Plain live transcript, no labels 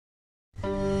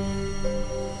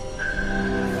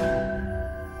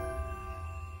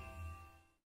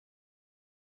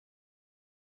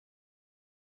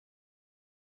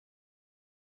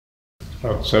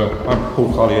So I'm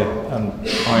Paul Collier, and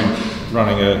I'm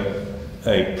running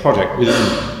a project within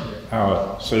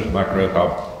our social macro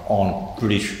hub on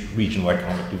British regional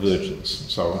economic divergence.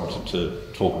 So I wanted to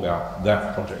talk about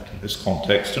that project in this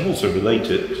context and also relate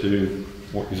it to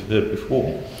what you've heard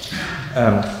before.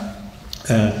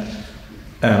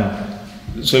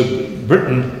 So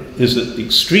Britain is at the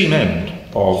extreme end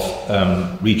of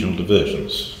regional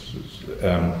divergence.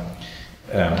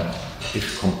 If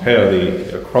you compare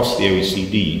across the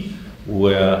OECD,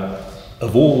 where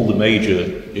of all the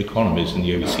major economies in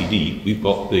the OECD, we've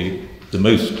got the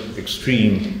most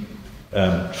extreme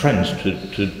trends to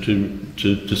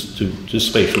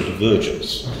spatial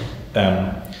divergence.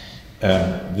 The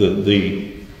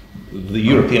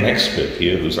European expert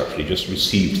here, who's actually just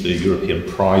received the European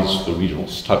Prize for Regional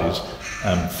Studies,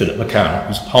 Philip McCann,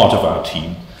 who's part of our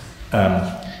team,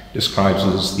 describes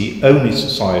us as the only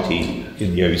society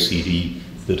in the OECD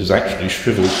that has actually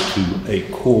shriveled to a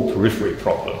core periphery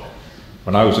problem.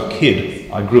 When I was a kid,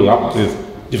 I grew up with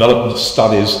development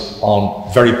studies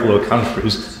on very poor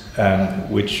countries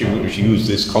which use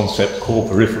this concept core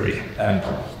periphery, and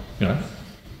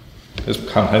has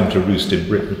come home to roost in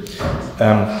Britain.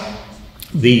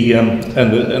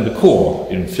 The core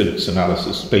in Philip's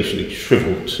analysis basically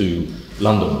shriveled to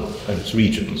London and its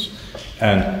regions.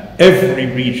 And every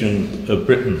region of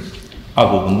Britain,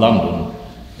 other than London,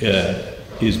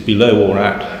 is below or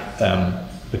at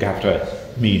per capita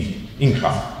mean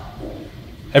income.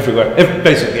 Everywhere,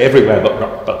 basically everywhere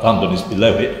but London is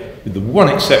below it, with the one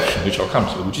exception, which I'll come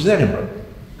to, which is Edinburgh.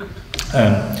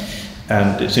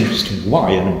 And it's interesting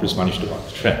why Edinburgh's managed to buck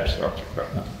the trend, so I'll talk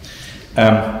about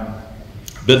that.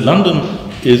 But London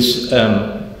is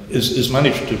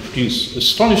managed to produce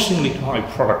astonishingly high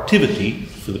productivity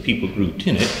for the people grouped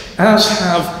in it, as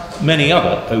have many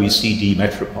other OECD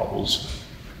metropoles.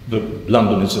 But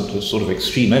London is at the sort of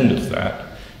extreme end of that.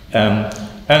 And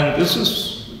this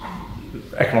is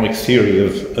economic theory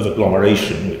of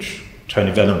agglomeration, which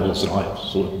Tony Venables and I have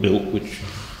sort of built, which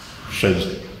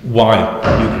shows why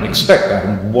you can expect that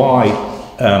and why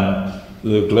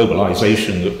the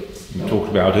globalization that we talked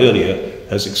about earlier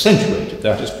has accentuated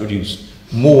that, has produced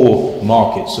more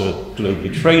markets are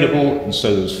globally tradable, and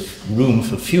so there's room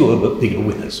for fewer but bigger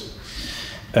winners.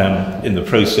 In the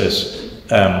process,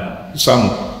 some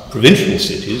provincial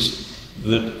cities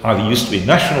that either used to be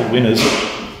national winners,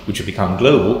 which have become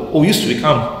global, or used to be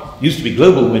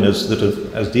global winners that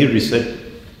have, as Deirdre said,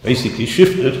 basically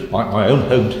shifted, like my own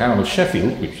hometown of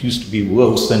Sheffield, which used to be a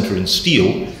world centre in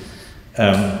steel,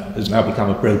 has now become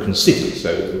a broken city.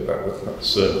 So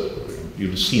that's, you've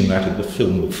have seen that in the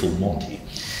film of Full Monty.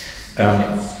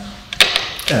 At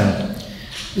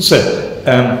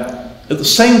the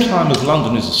same time as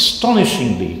London is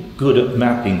astonishingly good at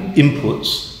mapping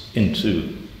inputs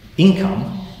into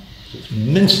income, it's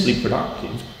immensely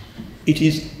productive, it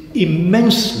is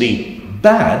immensely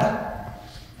bad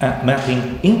at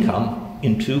mapping income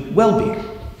into well-being.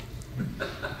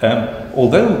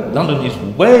 Although London is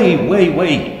way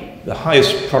the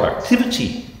highest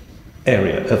productivity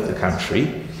area of the country,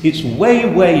 it's way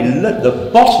at the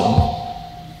bottom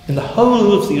in the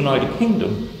whole of the United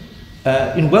Kingdom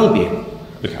in well-being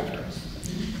per capita.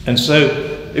 And so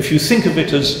if you think of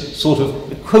it as sort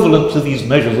of equivalent to these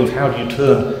measures of how do you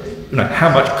turn, how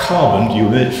much carbon do you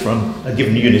emit from a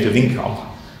given unit of income,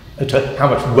 to how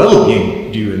much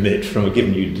well-being do you emit from a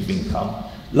given unit of income,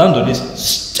 London is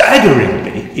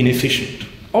staggeringly inefficient,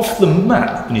 off the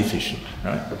map inefficient,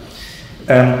 right?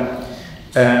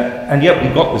 And yet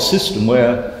we've got the system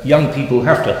where young people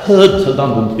have to herd to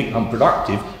London to become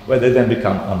productive, where they then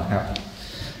become unhappy.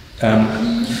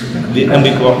 And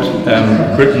we've got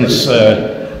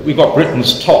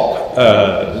Britain's top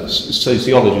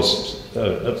sociologist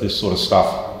of this sort of stuff,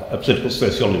 a political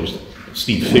sociologist,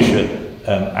 Steve Fisher,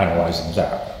 analysing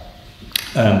that.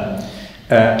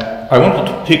 I wanted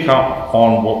to pick up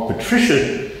on what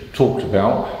Patricia talked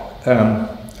about,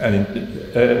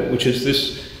 which is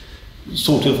this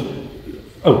sort of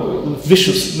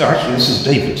vicious. No, actually, this is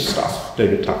David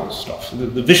Tuckle's stuff.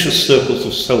 The vicious circles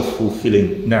of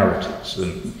self-fulfilling narratives.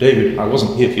 And David, I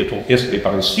wasn't here for your talk yesterday,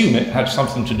 but I assume it had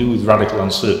something to do with radical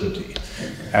uncertainty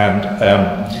and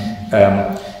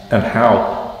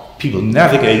how people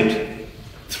navigate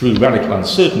through radical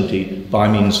uncertainty by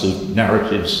means of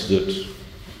narratives that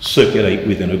circulate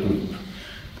within a group.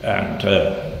 And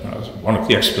one of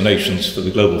the explanations for the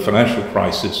global financial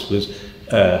crisis was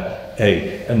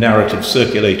a narrative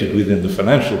circulated within the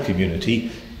financial community,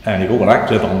 and it all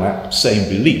acted on that same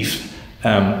belief,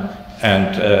 and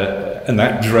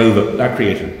that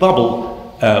created a bubble,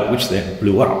 which then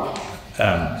blew up.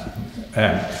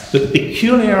 But the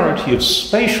peculiarity of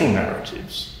spatial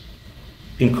narratives,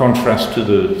 in contrast to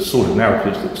the sort of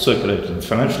narratives that circulate in the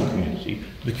financial community,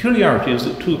 the peculiarity is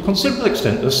that to a considerable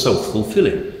extent they're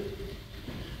self-fulfilling.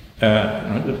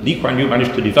 Lee Kuan Yew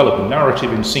managed to develop a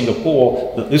narrative in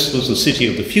Singapore that this was the city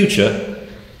of the future,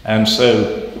 and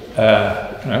so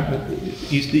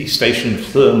East Asian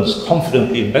firms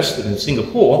confidently invested in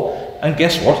Singapore, and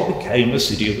guess what? It became the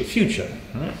city of the future.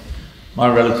 My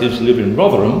relatives live in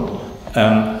Rotherham,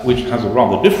 which has a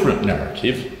rather different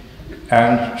narrative,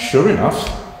 and sure enough,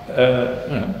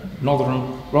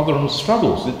 Rotherham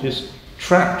struggles. It is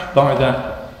trapped by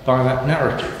that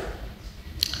narrative.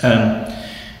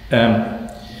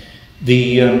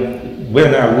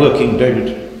 We're now working,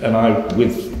 David and I,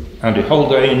 with Andy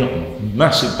Haldane on a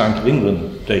massive Bank of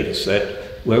England data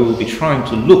set, where we'll be trying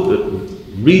to look at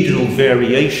regional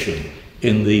variation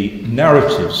in the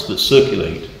narratives that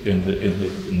circulate in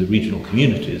the regional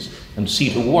communities, and see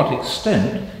to what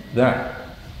extent that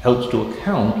helps to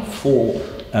account for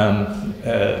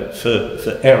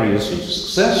areas of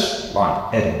success,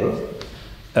 like Edinburgh,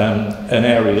 and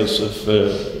areas of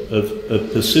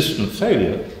persistent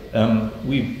failure.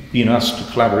 We've been asked to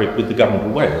collaborate with the Government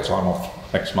of Wales. I'm off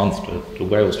next month to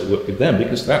Wales to work with them,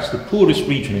 because that's the poorest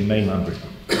region in mainland Britain.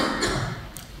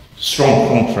 Strong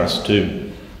contrast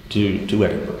to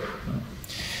Edinburgh.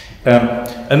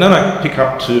 And then I pick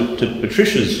up to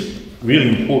Patricia's really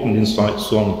important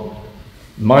insights on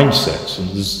mindsets, and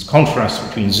there's contrast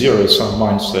between zero-sum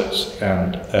mindsets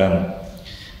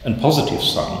and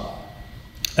positive-sum.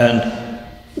 And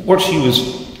what she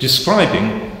was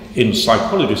describing in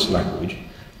psychologist language,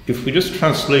 if we just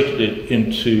translated it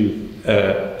into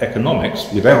economics,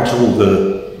 without all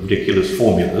the ridiculous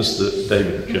formulas that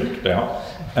David joked about,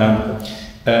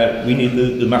 we need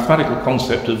the mathematical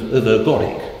concept of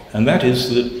ergodic, and that is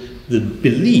that the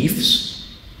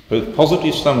beliefs, both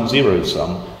positive sum and zero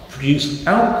sum, produce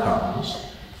outcomes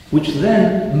which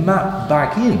then map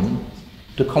back in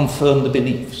to confirm the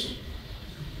beliefs.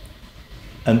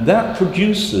 And that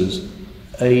produces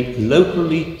a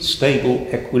locally stable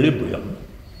equilibrium.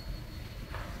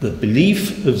 The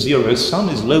belief of zero sum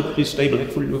is locally stable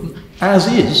equilibrium, as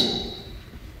is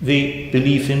the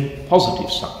belief in positive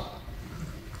sum.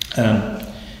 And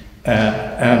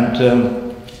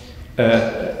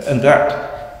that,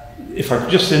 if I could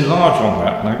just enlarge on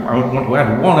that, and I want to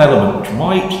add one element which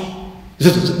might,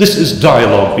 this is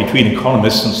dialogue between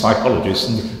economists and psychologists,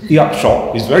 and the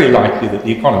upshot is very likely that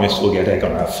the economists will get egg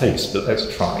on our face, but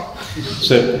let's try.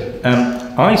 So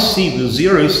I see the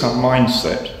zero-sum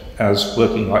mindset as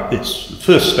working like this. The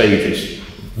first stage is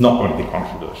not going to be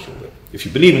controversial. If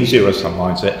you believe in zero-sum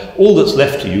mindset, all that's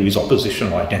left to you is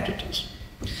oppositional identities.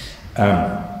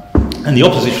 And the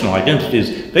oppositional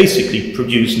identities basically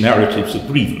produce narratives of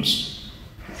grievance,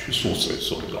 which is also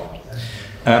sort of God.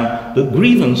 But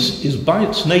grievance is by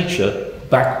its nature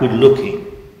backward-looking.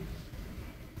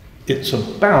 It's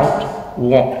about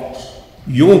what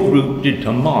your group did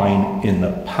to mine in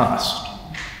the past.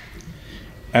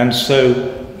 And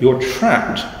so you're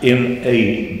trapped in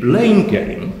a blame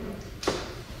game.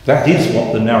 That is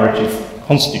what the narrative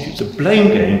constitutes, a blame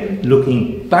game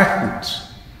looking backwards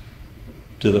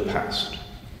to the past.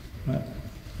 Right?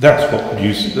 That's what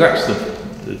produces, that's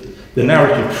the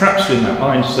narrative traps you in that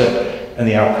mindset, and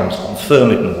the outcomes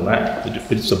confirm it and all that, but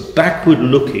it's a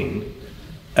backward-looking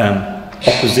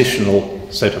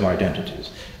oppositional set of identities.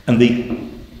 And the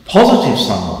positive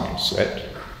sum mindset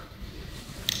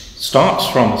starts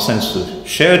from a sense of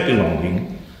shared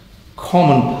belonging,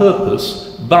 common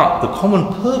purpose, but the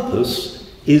common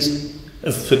purpose is,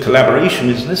 for collaboration,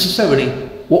 is necessarily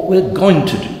what we're going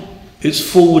to do. It's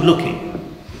forward-looking.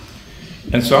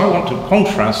 And so I want to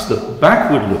contrast the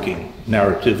backward-looking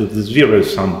narrative of the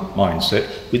zero-sum mindset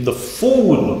with the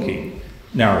forward-looking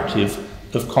narrative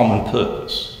of common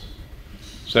purpose.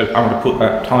 So I want to put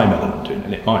that time element in,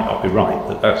 and it might not be right,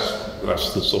 but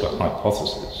that's the sort of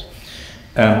hypothesis.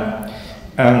 And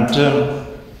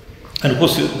of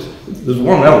course, there's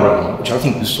one other element which I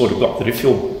think is sort of got, that if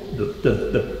you're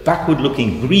the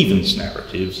backward-looking grievance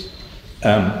narratives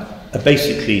are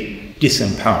basically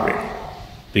disempowering,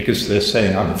 because they're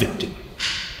saying I'm a victim.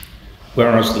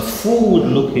 Whereas the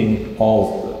forward-looking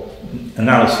of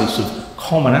analysis of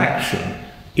common action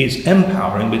is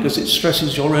empowering, because it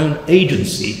stresses your own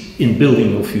agency in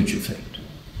building your future fate.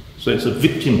 So it's a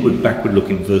victimhood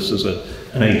backward-looking versus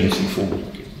an agency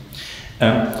forward-looking.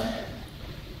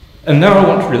 And now I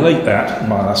want to relate that in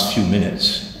my last few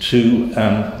minutes to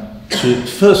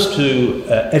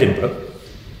Edinburgh,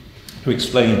 to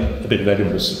explain a bit of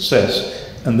Edinburgh's success,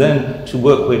 and then to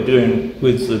work we're doing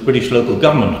with the British Local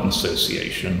Government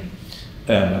Association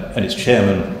and its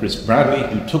chairman, Chris Bradley,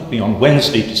 who took me on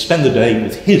Wednesday to spend the day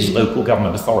with his local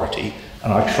government authority,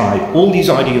 and I tried all these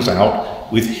ideas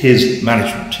out with his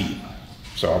management team.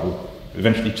 So I will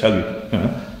eventually tell you,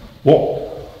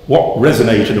 what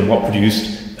resonated and what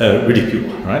produced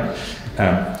ridicule, right?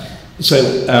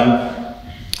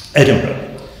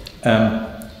 Edinburgh.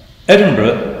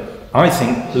 Edinburgh, I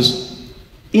think, has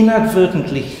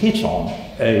inadvertently hit on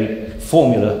a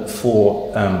formula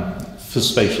for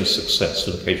spatial success,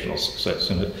 for locational success.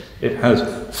 And it has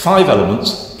 5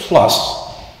 elements plus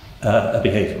a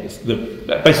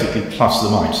behavioural, basically plus the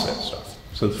mindset stuff.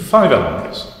 So 5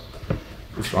 elements,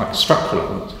 if you like, structural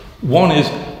elements. One is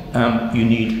you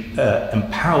need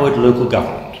empowered local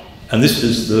government. And this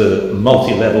is the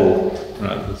multi-level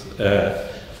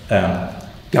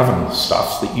governance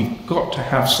stuff, that you've got to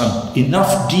have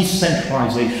enough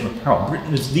decentralisation of power.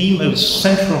 Britain is the most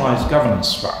centralised governance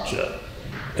structure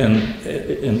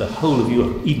in the whole of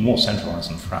Europe, even more centralised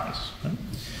than France. Right?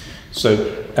 So,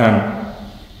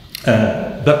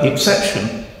 but the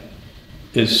exception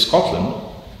is Scotland,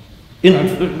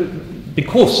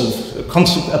 because of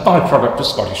a byproduct of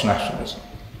Scottish nationalism.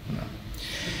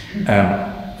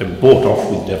 They were bought off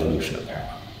with devolution of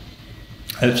power.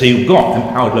 So you've got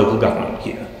empowered local government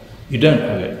here. You don't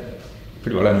have it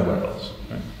pretty well anywhere else.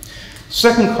 Right?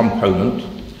 Second component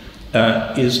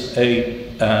is a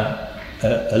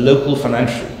local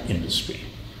financial industry.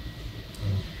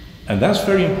 And that's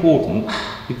very important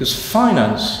because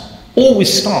finance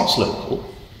always starts local.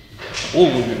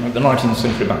 The 19th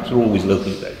century banks are always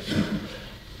locally based.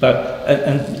 But,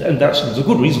 and there's a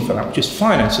good reason for that, which is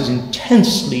finance is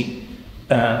intensely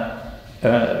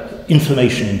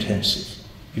information intensive.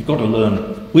 You've got to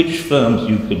learn which firms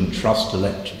you can trust to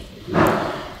lend to.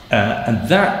 And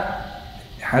that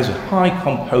has a high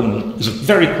component, is a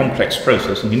very complex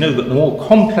process, and we know that the more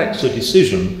complex a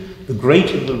decision, the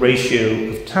greater the ratio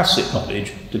of tacit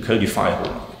knowledge to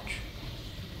codifiable knowledge.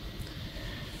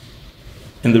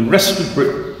 In the rest of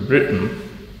Britain,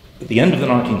 at the end of the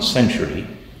 19th century,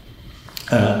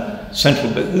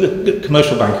 the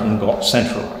commercial banking got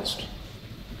centralised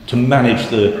to manage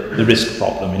the risk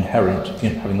problem inherent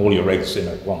in having all your eggs in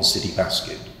a one city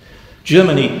basket.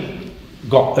 Germany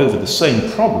got over the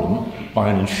same problem by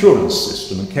an insurance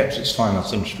system and kept its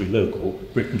finance industry local.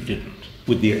 Britain didn't,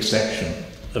 with the exception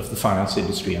of the finance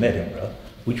industry in Edinburgh,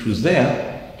 which was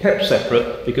there, kept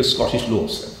separate because Scottish law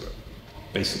was separate.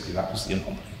 Basically, that was the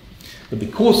anomaly. But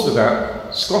because of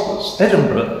that,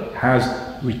 Edinburgh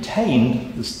has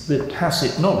retained the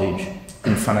tacit knowledge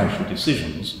in financial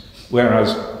decisions,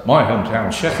 whereas my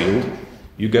hometown, Sheffield,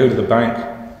 you go to the bank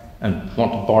and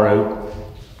want to borrow,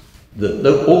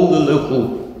 all the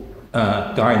local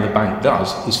guy in the bank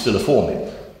does is fill a form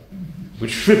in,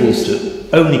 which shrivels to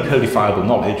only codifiable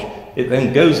knowledge. It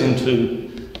then goes into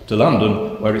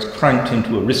London, where it's cranked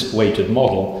into a risk-weighted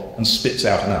model and spits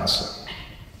out an answer.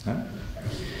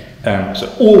 So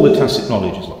all the tacit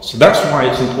knowledge is lost. So that's why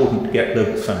it's important to get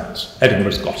local finance.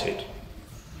 Edinburgh's got it.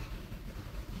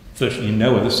 Virtually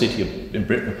no other city in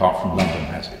Britain apart from London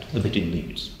has it, the bit in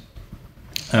Leeds.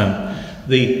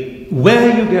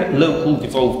 Where you get local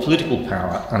devolved political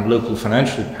power and local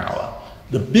financial power,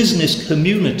 the business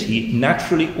community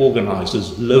naturally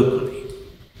organises locally.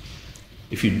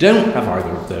 If you don't have either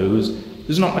of those,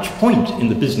 there's not much point in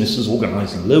the businesses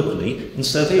organising locally, and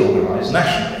so they organise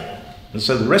nationally. And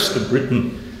so the rest of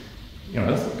Britain,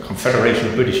 the Confederation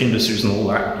of British Industries and all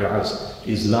that jazz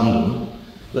is London,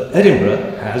 but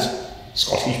Edinburgh has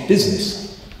Scottish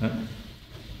business.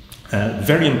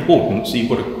 Very important, so you've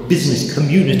got a business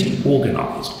community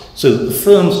organised, so that the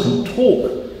firms can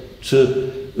talk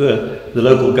to the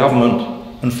local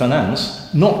government and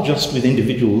finance, not just with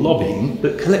individual lobbying,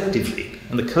 but collectively.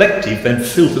 And the collective then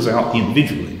filters out the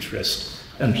individual interest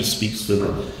and just speaks to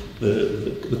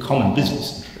the common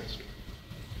business interest.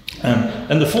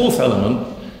 And the fourth element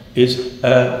is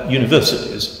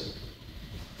universities.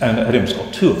 And Edinburgh's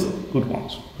got 2 of them, good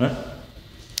ones. Right?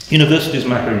 Universities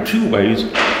matter in 2 ways,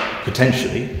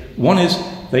 potentially. One is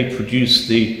they produce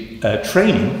the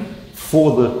training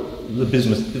for the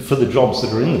business, for the jobs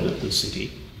that are in the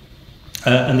city.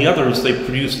 And the other is they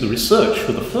produce the research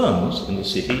for the firms in the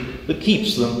city that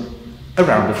keeps them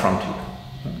around the frontier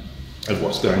of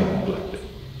what's going on globally.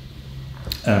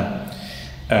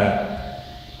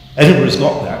 Edinburgh's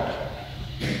got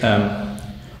that.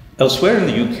 Elsewhere in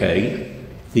the UK,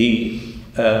 the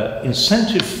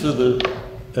incentive for the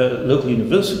local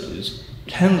universities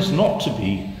tends not to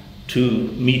be to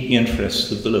meet the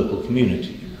interests of the local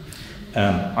community.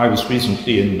 I was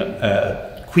recently in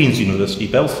Queen's University,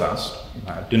 Belfast.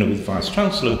 I had dinner with the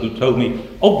Vice-Chancellor, who told me,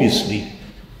 obviously,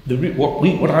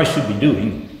 what I should be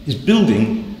doing is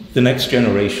building the next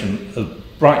generation of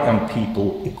bright young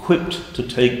people equipped to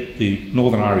take the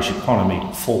Northern Irish economy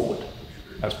forward.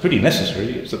 That's pretty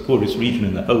necessary. It's the poorest region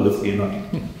in the whole of the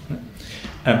United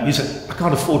Kingdom. He said, I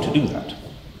can't afford to do that.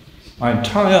 My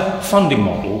entire funding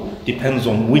model depends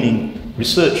on winning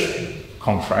research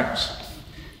contracts,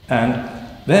 and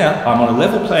there I'm on a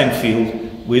level playing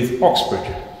field with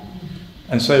Oxbridge.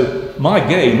 And so my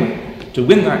game, to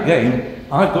win that game,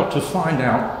 I've got to find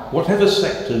out whatever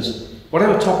sectors,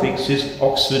 whatever topics is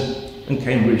Oxford and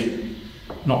Cambridge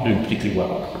not doing particularly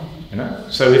well. You know?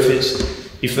 So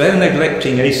if they're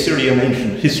neglecting Assyrian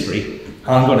ancient history,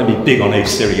 I'm going to be big on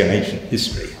Assyrian ancient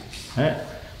history. Right?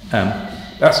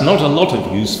 That's not a lot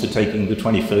of use for taking the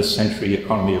 21st century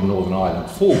economy of Northern Ireland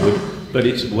forward, but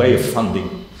it's a way of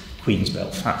funding Queen's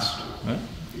Belfast. Right?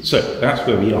 So that's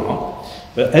where we are.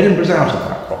 But Edinburgh's out of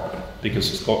that problem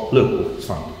because it's got local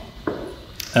funding.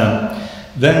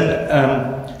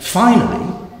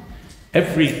 Finally,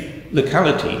 every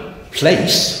locality,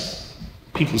 place,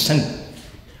 people send,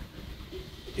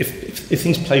 if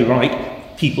things play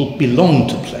right, people belong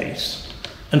to place.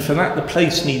 And for that, the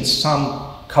place needs some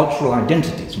cultural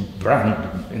identity, some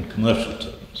brand in commercial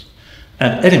terms.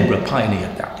 And Edinburgh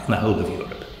pioneered that in the whole of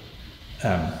Europe.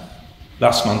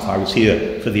 Last month I was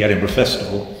here for the Edinburgh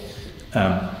Festival.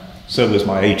 So was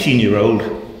my 18-year-old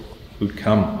who'd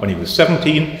come when he was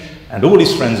 17, and all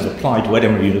his friends have applied to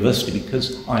Edinburgh University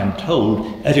because I am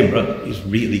told Edinburgh is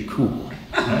really cool.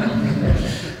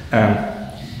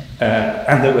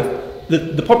 And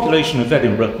the population of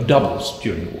Edinburgh doubles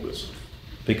during August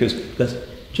because there's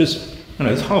just,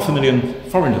 there's 500,000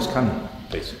 foreigners coming,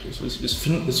 basically. So it's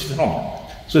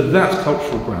phenomenal. So that's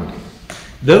cultural branding.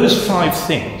 Those 5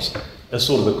 things are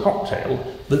sort of a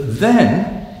cocktail, but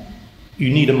then you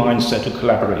need a mindset of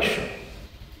collaboration.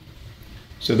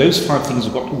 So those 5 things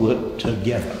have got to work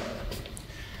together.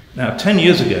 Now, 10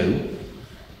 years ago,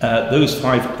 those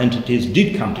 5 entities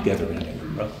did come together in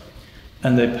Edinburgh,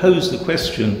 and they posed the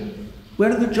question,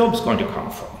 where are the jobs going to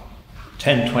come from?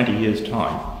 10, 20 years'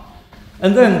 time.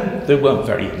 And then they weren't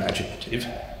very imaginative.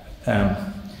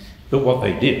 But what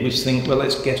they did was think, well,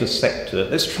 let's get a sector,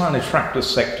 let's try and attract a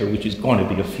sector which is going to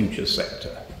be a future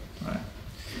sector. Right?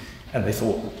 And they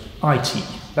thought, IT,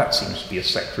 that seems to be a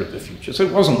sector of the future. So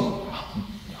it wasn't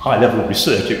high-level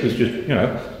research, it was just,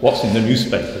 what's in the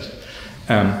newspapers,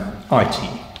 IT.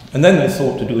 And then they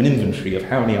thought to do an inventory of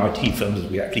how many IT firms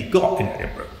we actually got in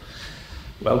Edinburgh.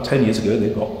 Well, 10 years ago, they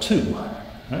got 2.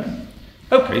 Right?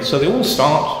 Okay, so they all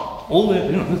start, all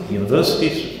the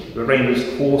universities,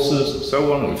 arranges courses and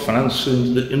so on, and finance,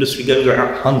 the industry goes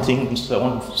out hunting and so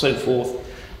on and so forth.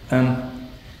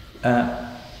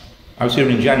 I was here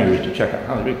in January to check out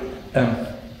how they do.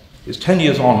 It's 10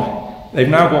 years on, they've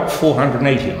now got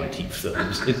 480 IT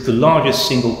firms. It's the largest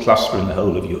single cluster in the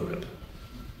whole of Europe.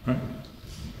 Right?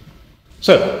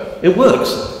 So, it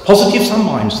works. Positive sum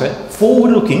mindset,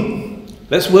 forward-looking,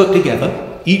 let's work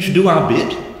together, each do our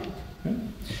bit.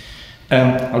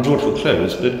 I'll draw to a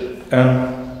close, but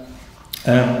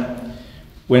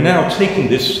we're now taking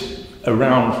this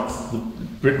around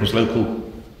Britain's local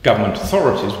government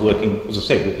authorities, working, as I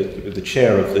say, with the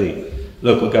chair of the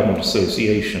Local Government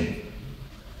Association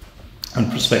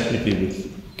and prospectively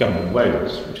with Government of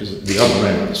Wales, which is at the other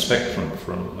end of the spectrum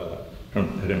from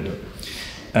Edinburgh.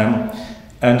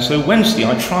 And so Wednesday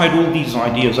I tried all these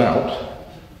ideas out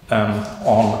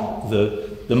on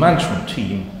the management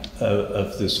team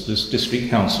of this district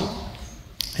council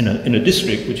in a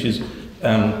district which is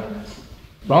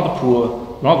rather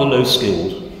poor, rather low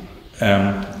skilled,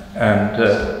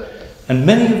 and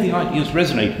many of the ideas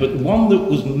resonate, but the one that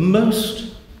was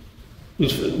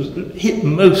hit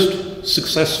most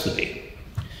successfully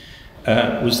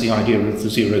was the idea of the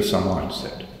zero-sum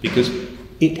mindset, because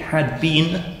it had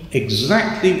been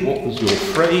exactly what was your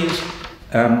phrase,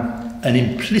 an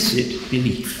implicit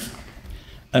belief.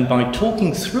 And by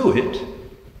talking through it,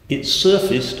 it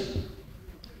surfaced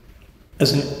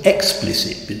as an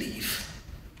explicit belief.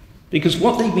 Because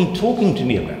what they'd been talking to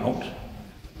me about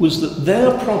was that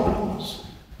their problems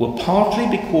were partly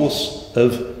because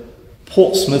of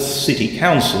Portsmouth City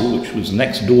Council, which was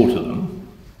next door to them.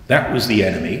 That was the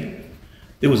enemy.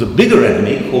 There was a bigger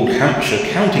enemy called Hampshire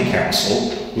County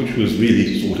Council, which was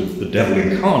really sort of the devil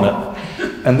incarnate.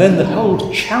 And then the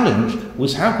whole challenge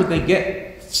was how could they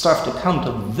get stuff to come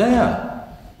to their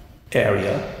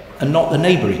area and not the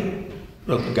neighbouring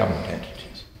local government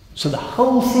entities. So the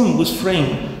whole thing was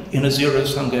framed in a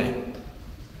zero-sum game.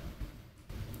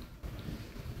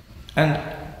 And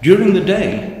during the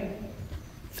day,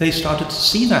 they started to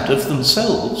see that of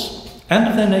themselves and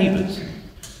of their neighbours.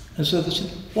 And so they said,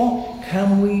 what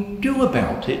can we do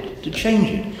about it to change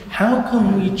it? How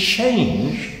can we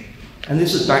change, and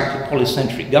this is back to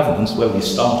polycentric governance where we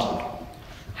started,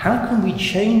 how can we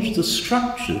change the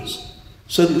structures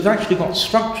so that we've actually got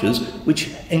structures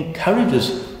which encourage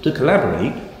us to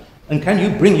collaborate, and can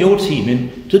you bring your team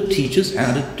in to teach us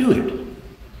how to do it?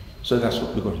 So that's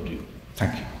what we've got to do.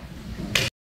 Thank you.